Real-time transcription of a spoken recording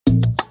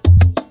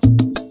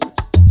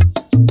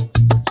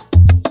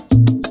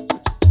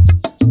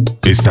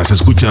Estás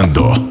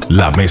escuchando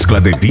la mezcla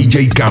de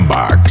DJ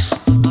Cambax.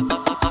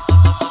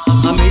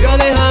 Amiga,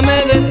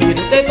 déjame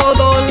decirte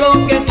todo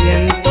lo que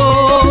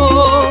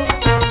siento.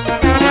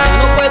 Ya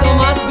no puedo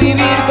más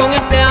vivir con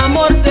este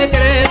amor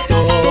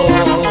secreto.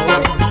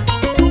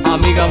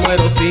 Amiga,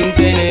 muero sin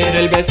tener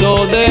el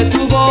beso de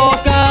tu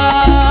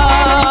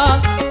boca,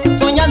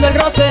 soñando el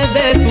roce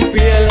de tu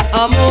piel,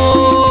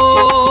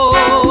 amor.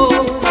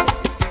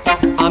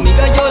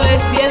 Amiga, yo le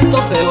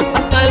siento celos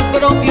hasta el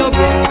propio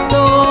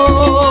viento.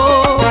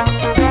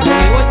 Lo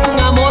mío es un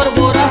amor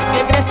voraz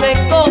que crece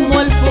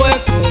como el fuego.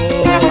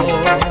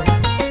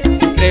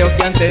 Si creo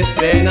que antes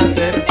de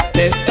nacer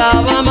te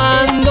estaba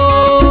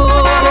amando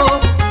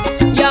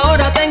y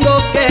ahora tengo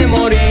que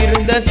morir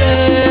de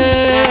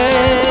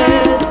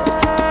sed.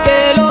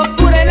 Qué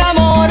locura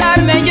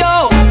enamorarme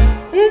yo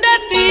de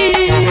ti.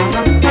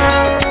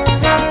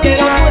 Qué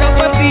locura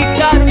fue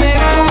fijarme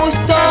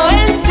justo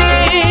en ti.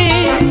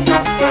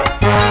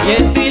 Y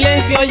en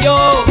silencio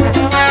yo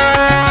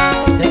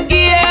te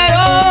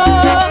quiero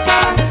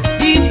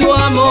y tu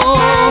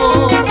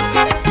amor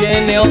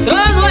tiene otro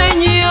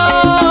dueño.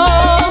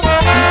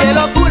 Qué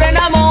locura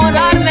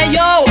enamorarme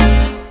yo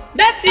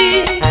de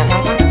ti.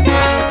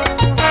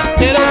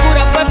 Qué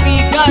locura fue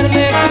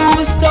fijarme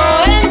justo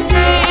en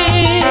ti.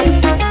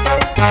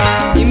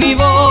 Y mi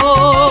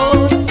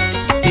voz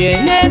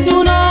tiene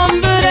tu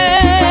nombre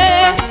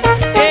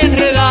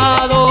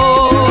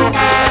enredado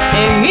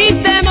en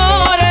mis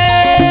temores.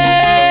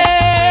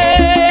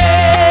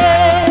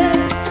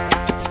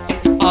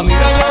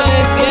 Amiga, yo le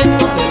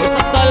siento celos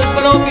hasta el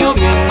propio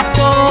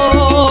viento.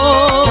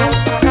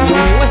 Lo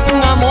mío es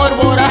un amor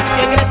voraz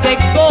que crece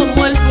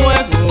como el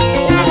fuego.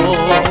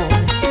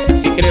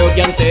 Si creo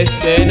que antes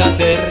de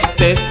nacer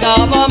te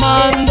estaba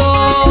amando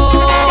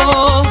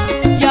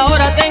y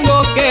ahora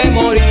tengo que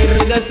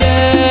morir de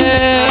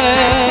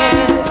sed.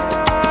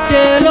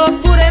 Qué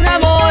locura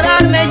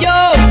enamorarme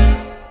yo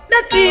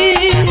de ti.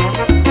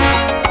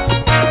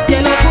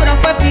 Qué locura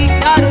fue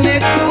fijarme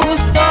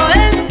justo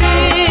en ti.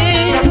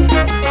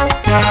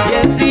 Y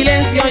en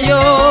silencio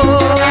yo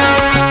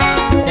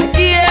te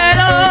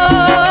quiero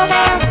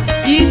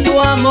y tu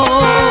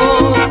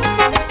amor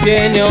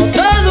tiene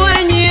otro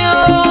dueño.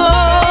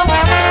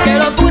 Qué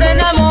locura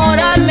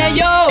enamorarme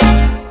yo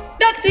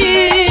de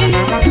ti.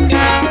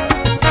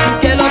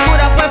 Qué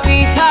locura fue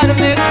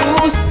fijarme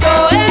justo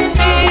en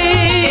ti.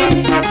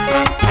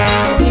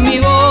 Y mi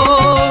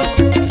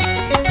voz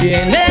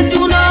tiene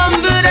tu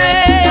nombre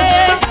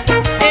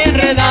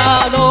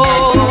enredado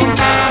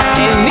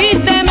en mis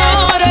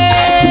temores.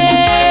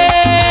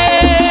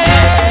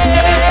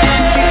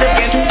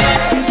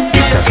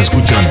 Estás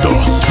escuchando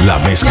la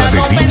mezcla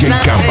de DJ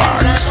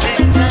Cambax.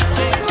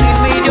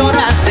 Sin mí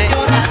lloraste.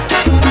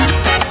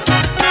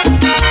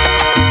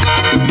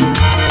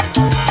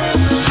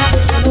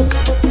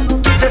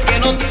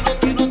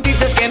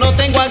 Dices que no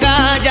tengo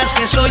agallas,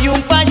 que soy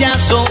un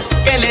payaso,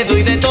 que le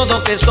doy de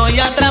todo, que estoy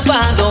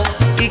atrapado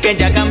y que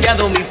ya ha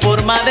cambiado mi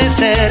forma de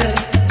ser.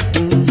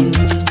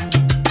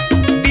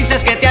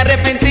 Dices que te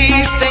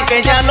arrepentiste,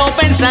 que ya lo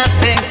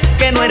pensaste,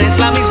 que no eres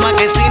la misma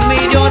que sin mí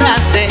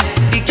lloraste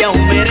y que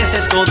aún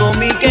mereces todo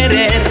mi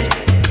querer.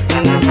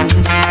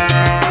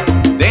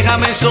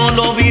 Déjame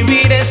solo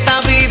vivir esta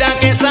vida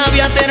que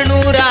sabe a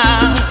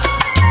ternura.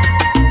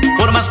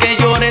 Por más que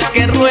llores,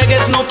 que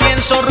ruegues, no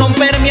pienso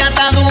romper mi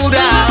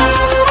atadura.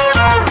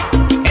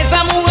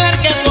 Esa mujer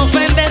que te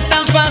ofende es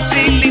tan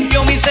fácil,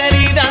 limpió mis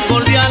heridas,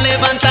 volvió a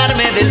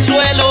levantarme del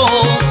suelo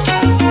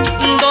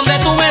donde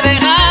tú me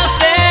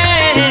dejaste.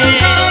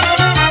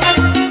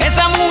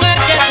 Esa mujer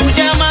que tú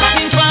llamas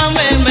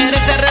infame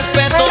merece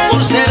respeto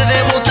por ser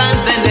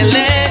debutante en el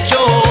hecho.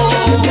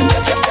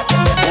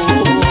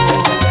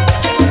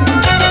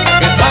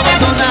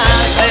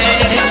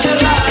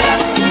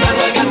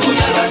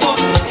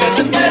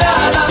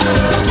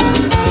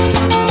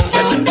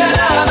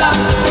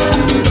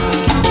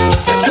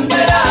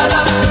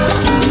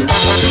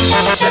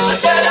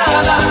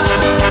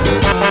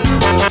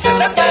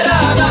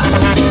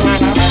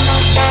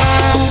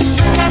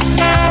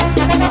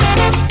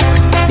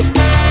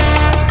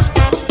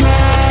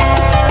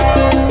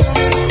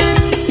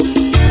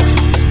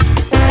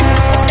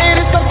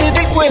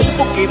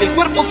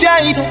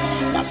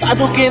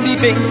 Pasado que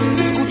vive,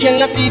 se escucha el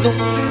latido,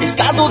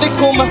 estado de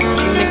coma, que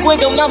me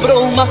juega una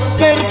broma,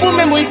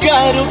 perfume muy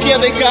caro que ha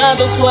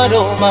dejado su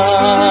aroma.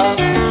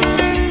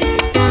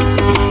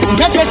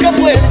 Una caja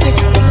fuerte,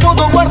 con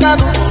todo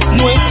guardado,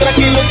 muestra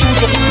que lo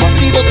tuyo no ha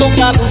sido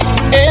tocado.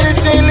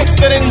 Eres el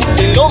extremo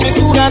de lo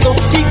mesurado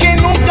y que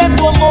nunca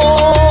tu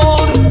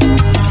amor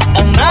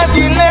a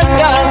nadie le has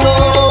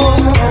dado.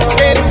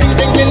 Eres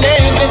tinta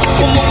indeleble,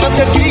 como un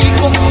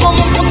acertijo,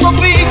 como un punto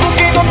fijo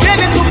que no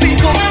tiene su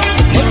pico.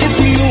 Noche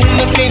sin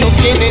luna que no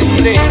tiene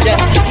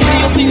estrellas,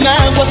 río sin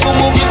agua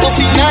como viento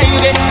sin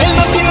aire, el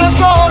mar sin las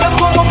olas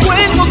como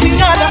cuento sin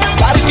nada,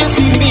 parque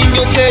sin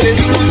niños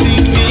eres tú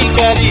sin mi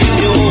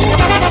cariño.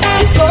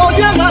 Estoy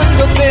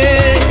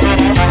llamándote.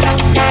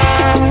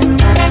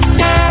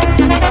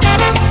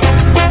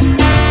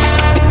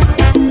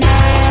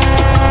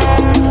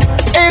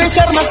 Eres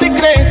arma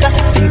secreta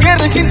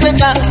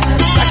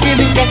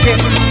que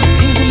es sin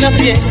ninguna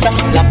fiesta,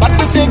 la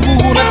parte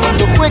segura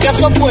cuando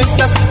juegas o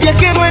apuestas,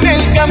 viajero en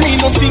el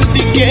camino sin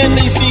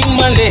tiquete y sin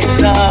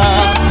maleta.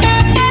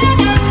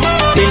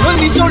 De lo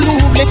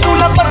indisoluble, tú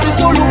la parte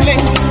soluble,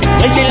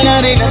 vaya en la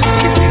arena,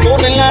 que se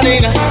borra en la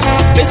arena,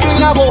 beso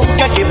en la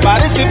boca que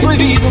parece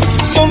prohibido,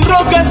 son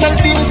rocas al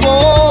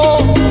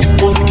tiempo,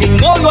 porque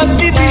no lo has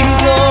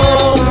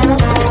vivido.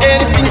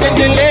 Eres tinta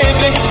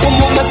indeleble,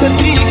 como un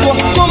acertijo,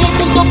 como un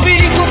punto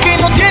fijo que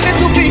no tiene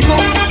sufijo,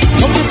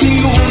 noche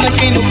sin luna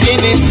que no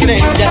tiene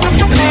estrellas,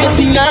 río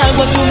sin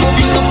agua como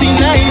viento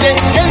sin aire,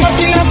 el mar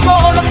sin las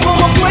olas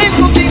como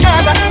cuento sin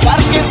nada,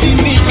 parque sin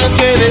niños,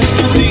 eres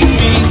tú sin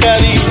mi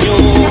cariño.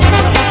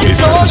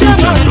 Estás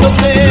escuchando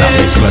la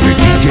mezcla de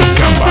DJ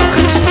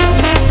Cambax.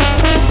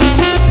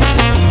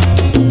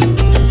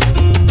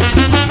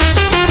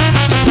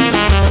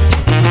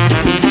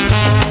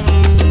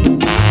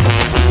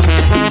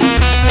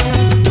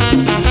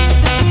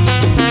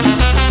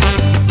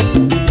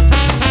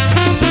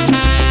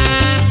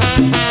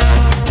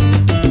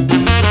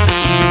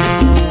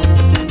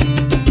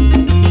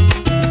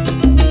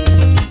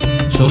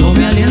 Solo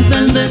me alienta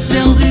el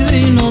deseo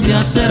divino de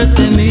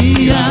hacerte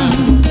mía,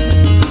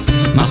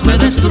 mas me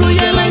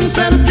destruye la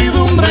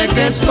incertidumbre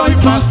que estoy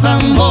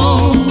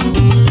pasando.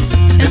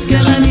 Es que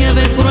la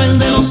nieve cruel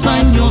de los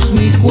años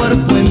mi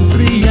cuerpo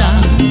enfría,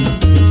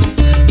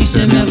 y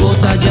se me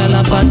agota ya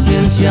la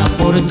paciencia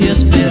por ti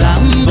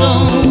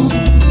esperando.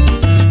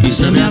 Y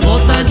se me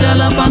agota ya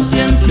la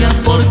paciencia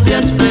por ti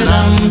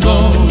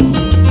esperando.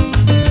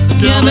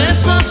 Que a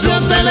veces yo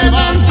te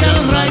levante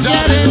al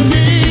rayar el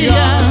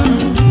día,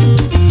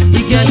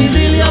 y que el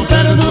idilio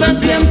perdure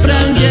siempre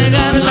al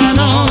llegar la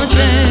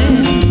noche.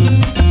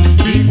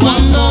 Y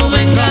cuando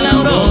venga la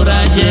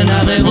aurora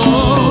llena de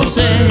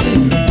goce,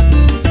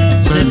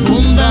 se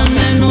fundan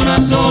en una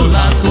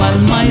sola tu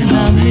alma y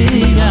la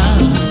mía.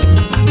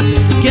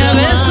 Que a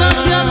veces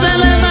yo te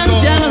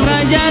levante al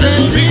rayar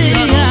el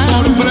día,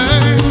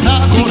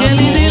 y que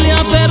el idilio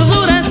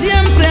perdure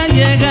siempre al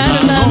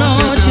llegar la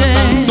noche.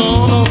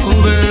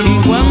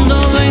 Y cuando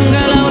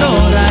venga la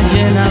aurora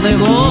llena de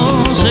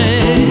goce,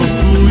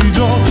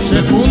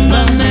 se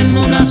fundan en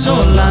una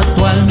sola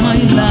tu alma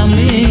y la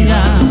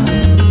mía.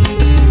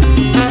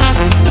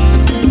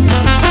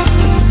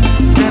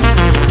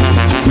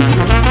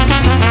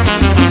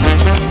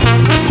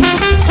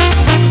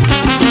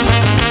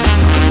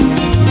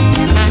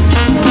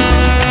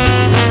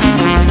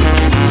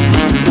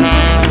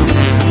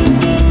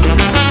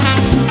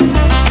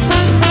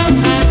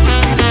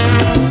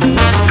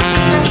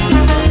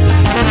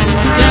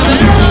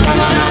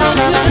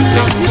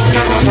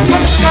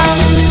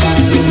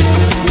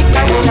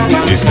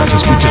 Estás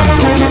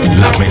escuchando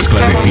la mezcla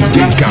de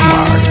DJ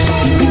Cambax.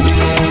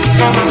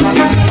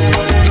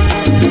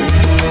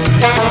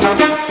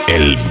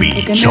 El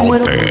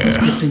bichote.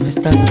 Que no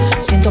estás,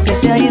 siento que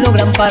se ha ido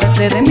gran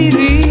parte de mi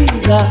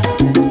vida.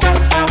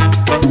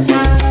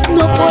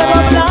 No puedo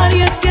hablar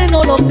y es que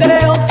no lo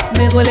creo.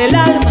 Me duele el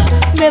alma,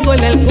 me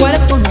duele el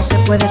cuerpo. No se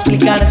puede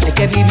explicarte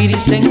que vivir y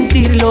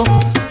sentirlo.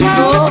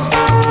 No.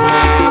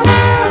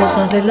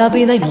 Cosas de la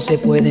vida y no se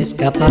puede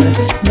escapar.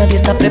 Nadie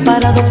está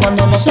preparado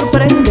cuando nos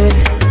sorprende.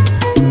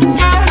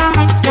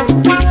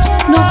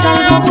 No está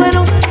algo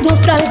bueno, no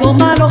está algo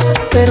malo,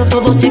 pero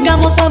todos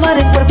llegamos a amar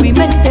en cuerpo y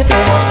mente.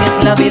 Pero así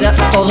es la vida,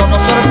 todo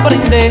nos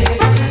sorprende.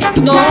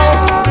 No,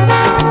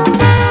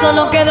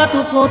 solo queda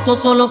tu foto,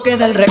 solo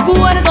queda el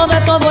recuerdo de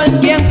todo el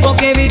tiempo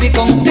que viví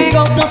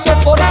contigo. No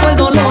soporto el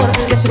dolor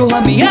que estruja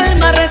mi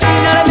alma,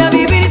 resignarme a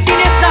vivir sin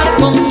estar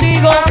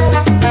contigo.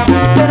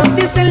 Pero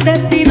así es el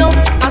destino,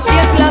 así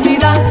es la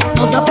vida.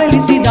 Nos da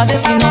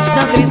felicidades y nos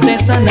da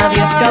tristeza.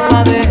 Nadie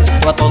escapa de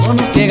esto, a todos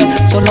nos llega.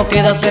 Solo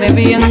queda hacer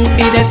bien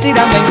y decir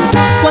amén.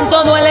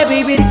 Cuánto duele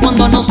vivir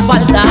cuando nos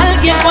falta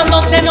alguien,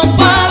 cuando se nos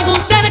va algún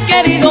ser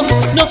querido.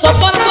 No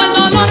soporto el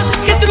dolor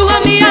que estruja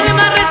mi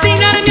alma,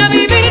 resignarme a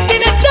vivir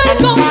sin estar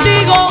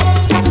contigo.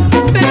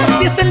 Pero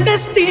así es el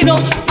destino,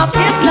 así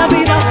es la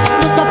vida.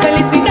 Nos da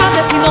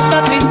felicidades y nos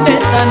da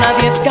tristeza.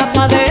 Nadie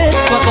escapa de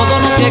esto, a todos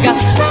nos llega.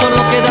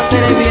 Solo queda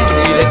hacer el bien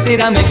y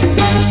decir amén.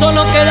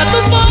 Solo queda tu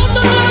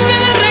foto, solo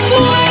queda el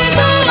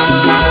recuerdo.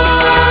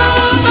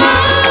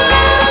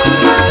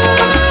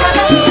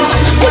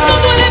 Cuánto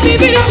duele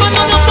vivir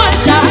cuando nos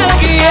falta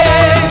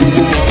alguien,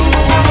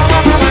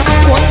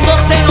 cuando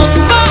se nos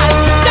va el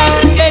ser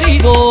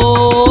querido.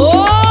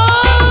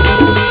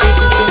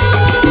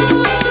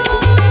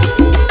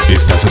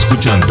 Estás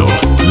escuchando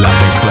la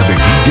mezcla de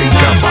DJ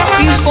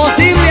Cambax.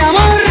 Imposible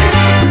amor.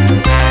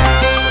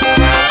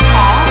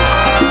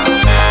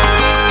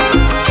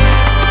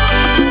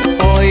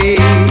 Hoy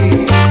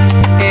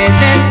he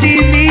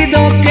decidido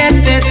que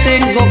te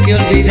tengo que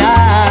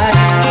olvidar.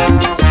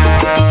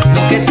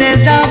 Lo que te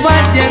daba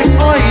ayer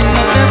hoy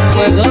no te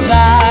puedo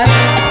dar.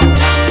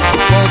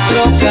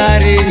 Otro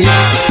cariño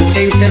se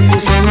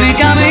interpuso en mi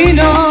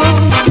camino,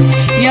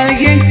 y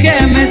alguien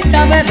que me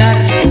sabe dar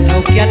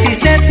lo que a ti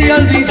se te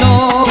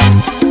olvidó.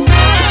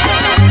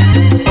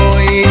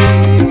 Hoy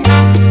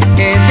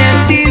he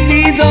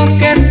decidido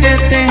que te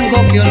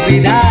tengo que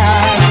olvidar.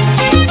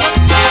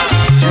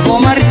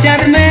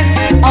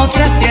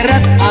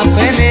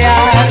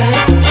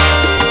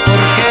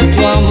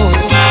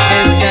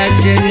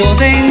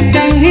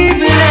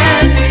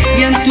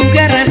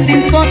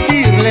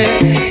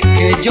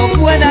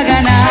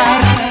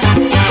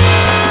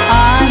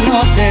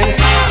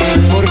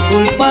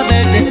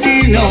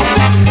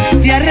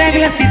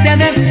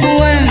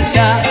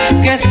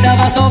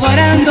 estabas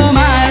obrando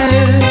mal.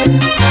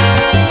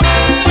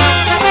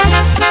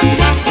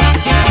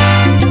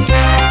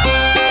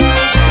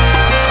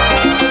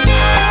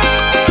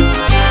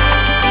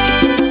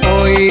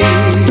 Hoy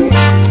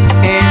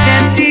he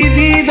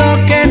decidido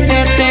que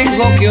te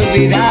tengo que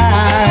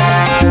olvidar.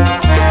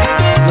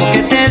 Lo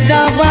que te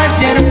daba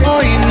ayer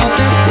hoy no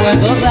te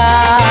puedo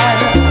dar.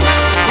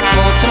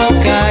 Otro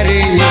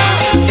cariño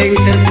se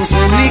interpuso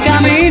en mi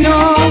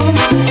camino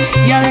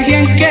y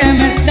alguien que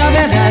me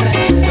sabe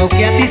dar lo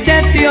que a ti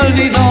se te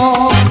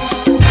olvidó.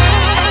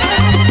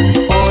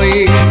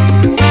 Hoy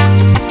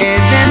he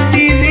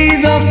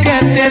decidido que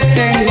te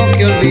tengo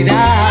que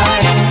olvidar.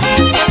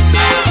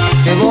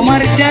 Debo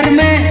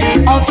marcharme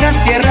a otras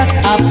tierras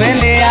a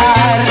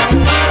pelear,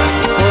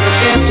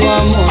 porque tu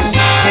amor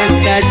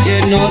está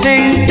lleno de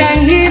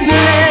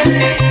intangibles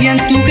y en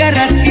tu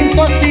guerra es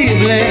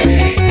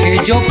imposible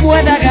que yo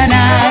pueda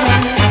ganar.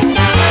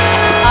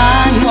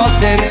 A no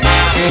ser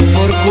que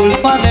por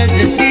culpa del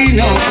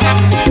destino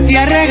te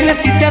arregles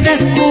y te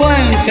des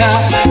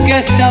cuenta que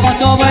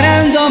estabas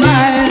obrando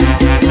mal.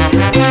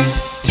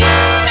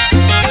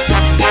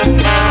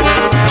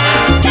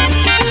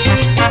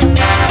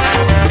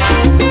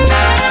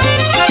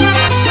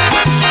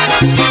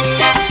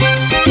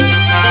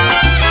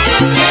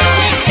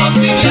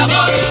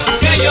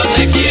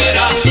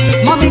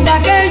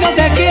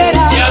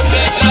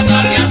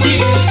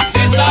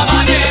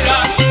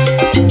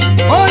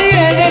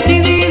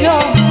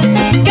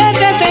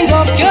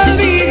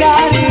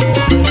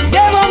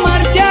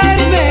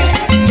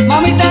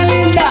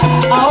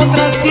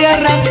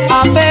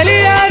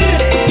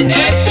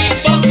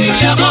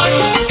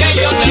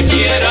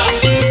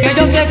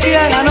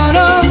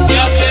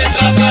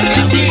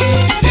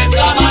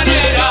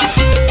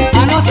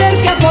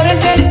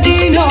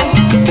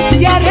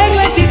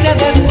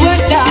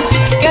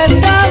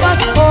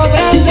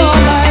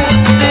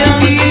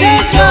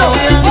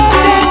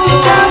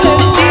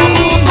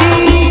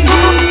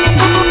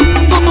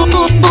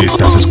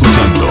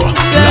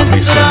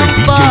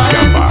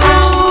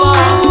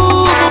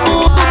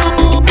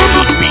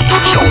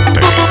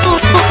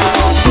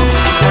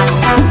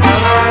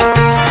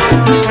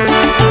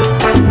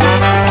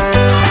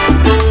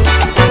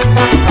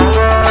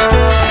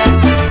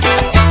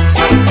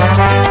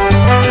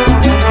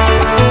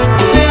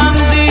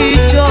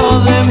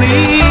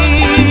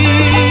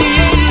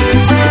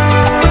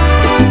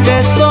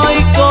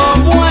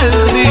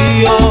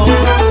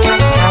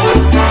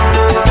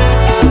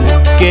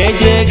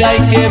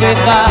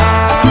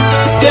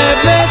 Que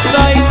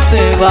besa y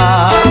se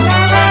va.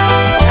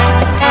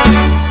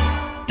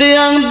 Te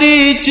han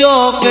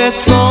dicho que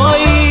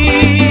soy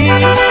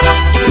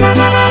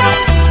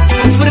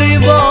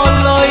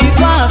frívolo y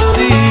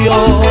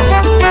vacío,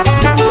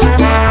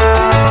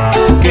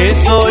 que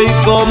soy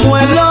como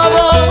el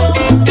lobo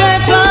que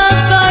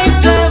caza y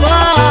se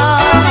va.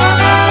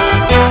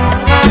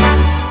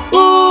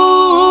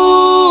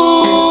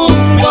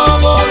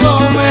 Lobo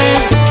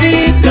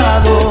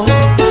domesticado,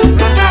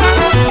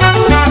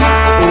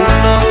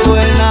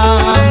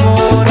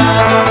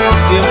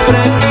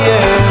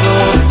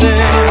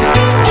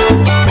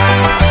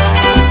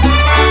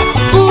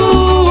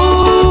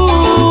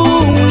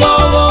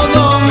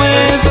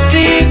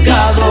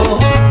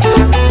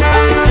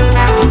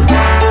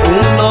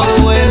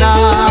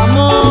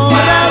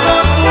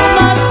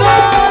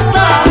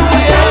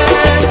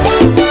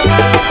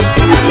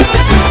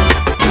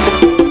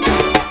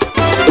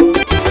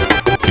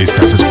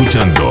 Estás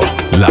escuchando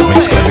la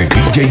mezcla de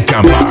DJ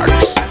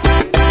Cambax.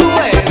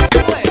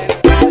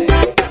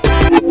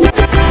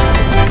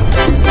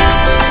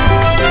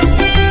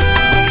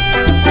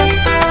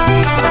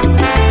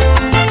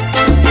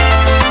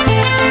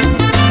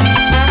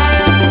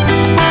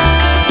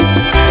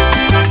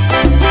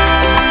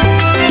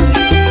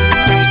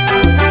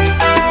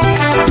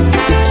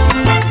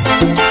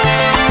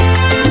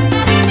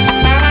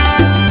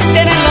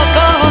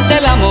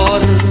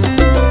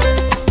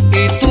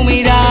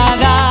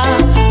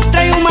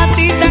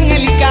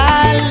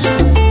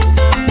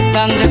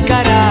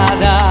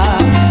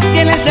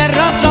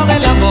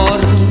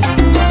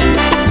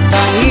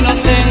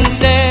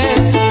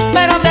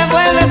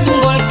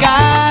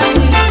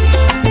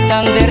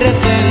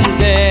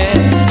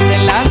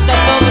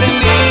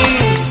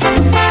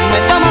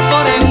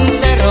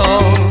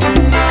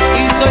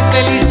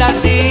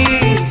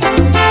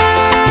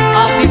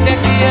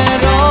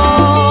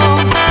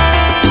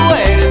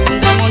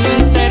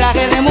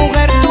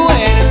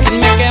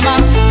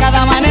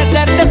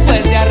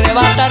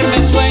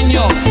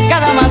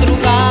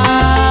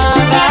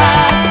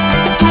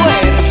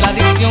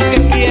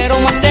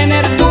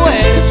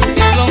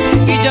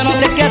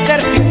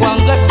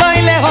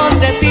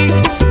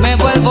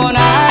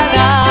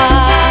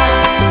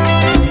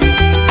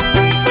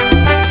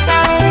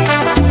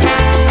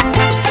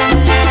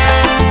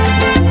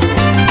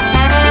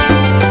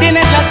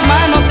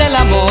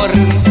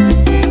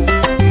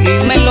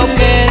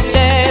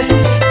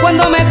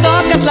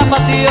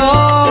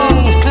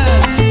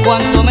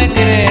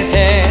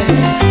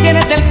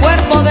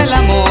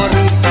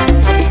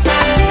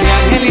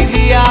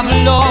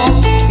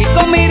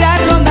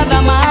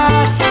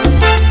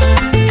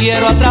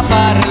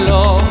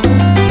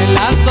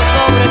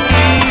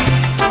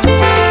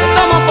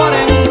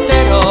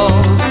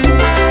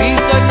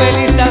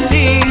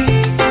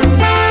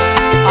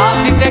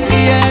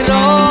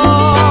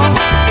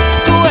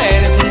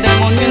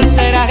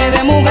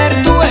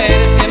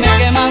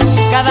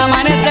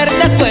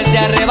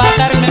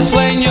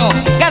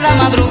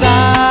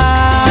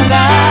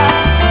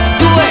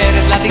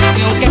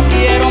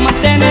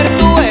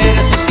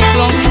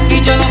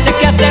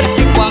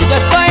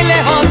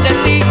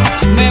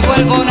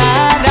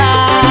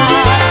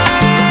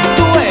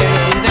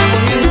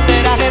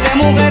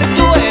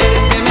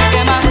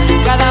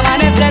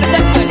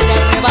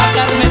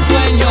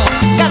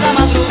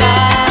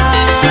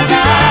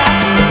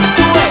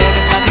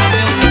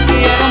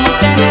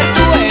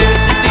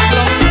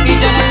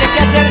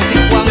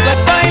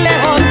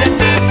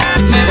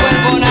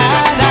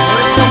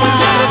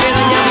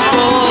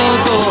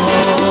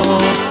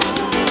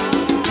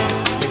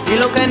 y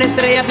loca en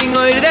estrellas sin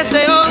oír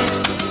deseos.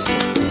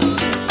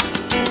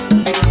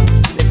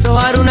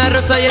 Deshojar una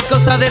rosa y es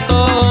cosa de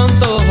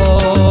tontos.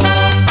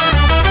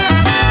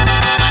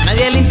 A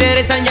nadie le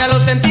interesan ya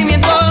los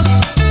sentimientos.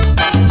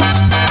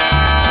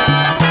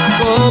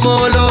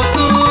 Como los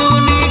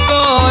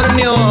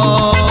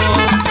unicornios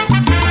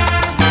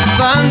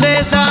van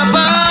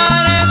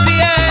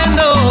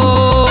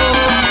desapareciendo.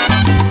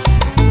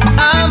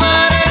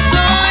 Amar es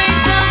hoy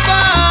tan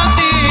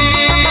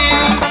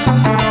fácil,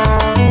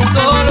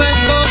 solo es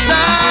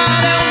cosa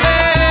de un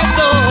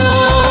beso.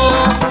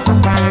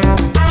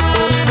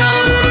 Un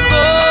amor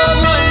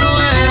como el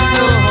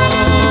nuestro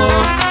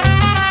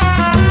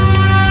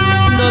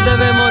no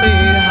debe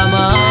morir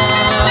jamás.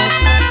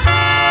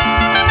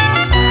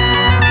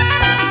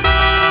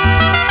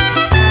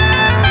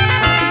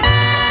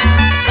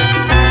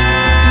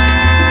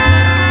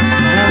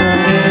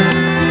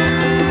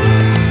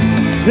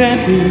 De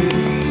ti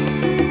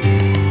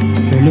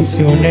me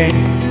ilusioné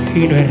y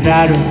no es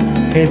raro,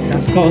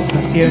 estas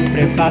cosas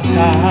siempre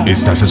pasan.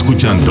 Estás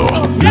escuchando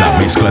la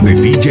mezcla de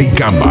DJ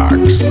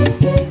Cambax.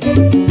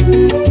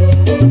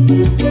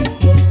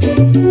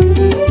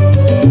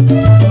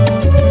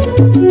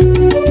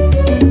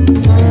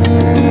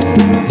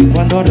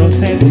 Cuando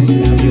rocé tus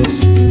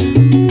labios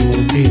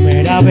por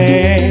primera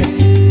vez,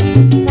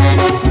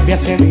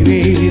 cambiaste mi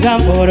vida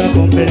por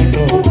completo.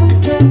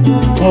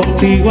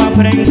 Contigo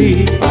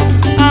aprendí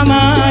a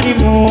amar y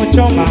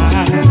mucho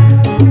más.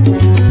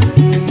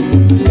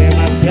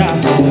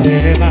 Demasiado,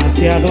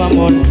 demasiado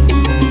amor.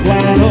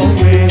 Cuando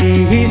me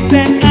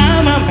dijiste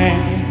ámame,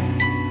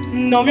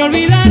 no me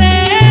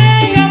olvidaré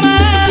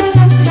jamás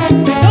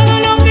de todo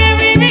lo que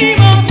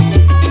vivimos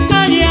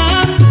allá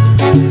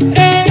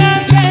en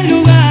aquel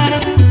lugar.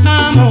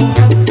 Amor,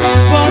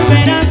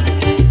 volverás,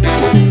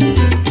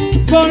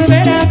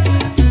 volverás.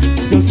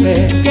 Yo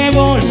sé que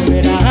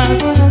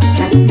volverás.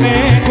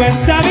 Me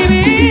cuesta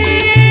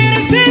vivir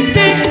sin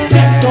ti.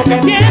 Siento que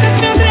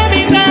tienes mi otra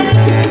mitad.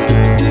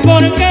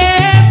 ¿Por qué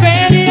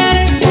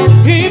pelear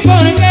y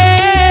por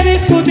qué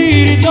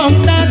discutir?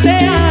 Tonta, te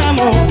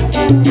amo.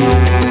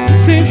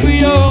 Si fui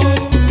yo,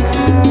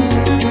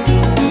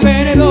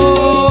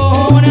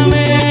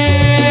 perdóname.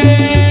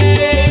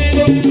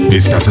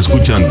 Estás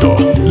escuchando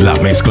la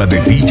mezcla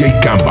de DJ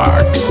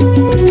Cambax.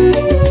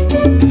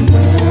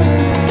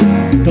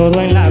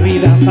 Todo en la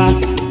vida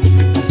pasa.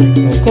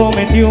 Acepto,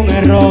 cometí un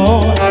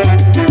error,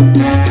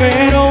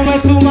 pero uno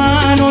es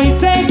humano y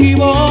se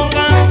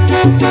equivoca.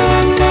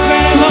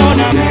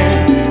 Perdóname,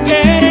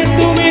 eres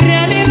tú mi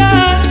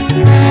realidad.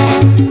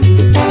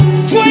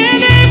 Fue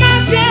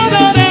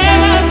demasiado,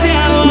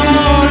 demasiado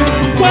amor.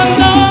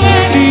 Cuando me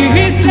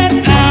dijiste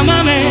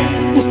ámame,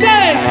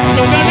 ustedes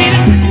no me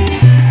olvidan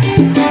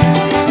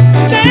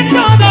de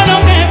todo lo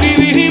que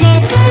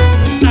vivimos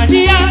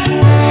allá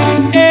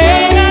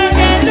en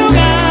aquel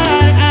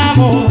lugar.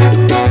 Amor,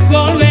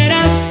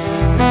 volverás.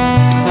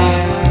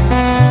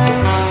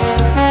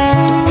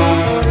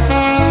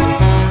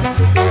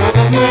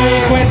 Me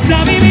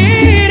cuesta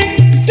vivir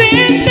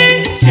sin ti.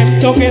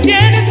 Siento que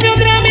tienes mi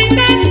otra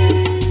mitad.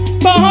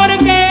 ¿Por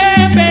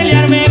qué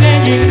pelearme de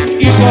mí?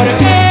 ¿Y por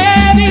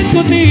qué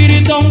discutir?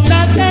 Y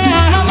tonta, te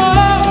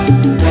amo.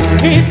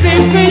 Y si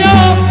fui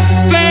yo,